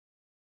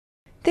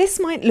This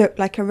might look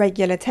like a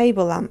regular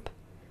table lamp,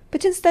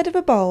 but instead of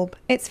a bulb,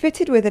 it's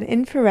fitted with an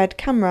infrared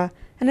camera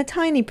and a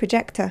tiny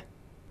projector.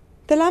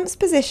 The lamp's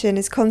position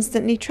is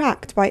constantly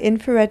tracked by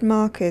infrared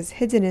markers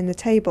hidden in the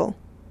table.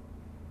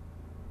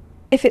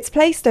 If it's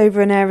placed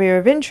over an area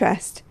of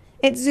interest,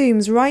 it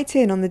zooms right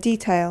in on the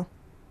detail.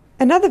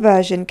 Another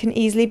version can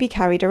easily be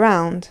carried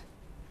around.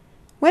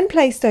 When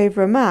placed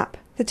over a map,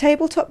 the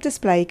tabletop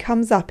display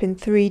comes up in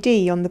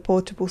 3D on the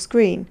portable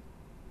screen.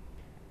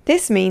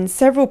 This means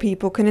several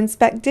people can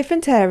inspect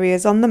different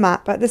areas on the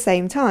map at the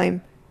same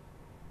time.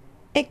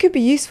 It could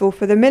be useful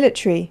for the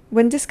military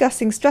when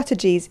discussing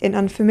strategies in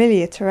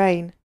unfamiliar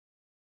terrain.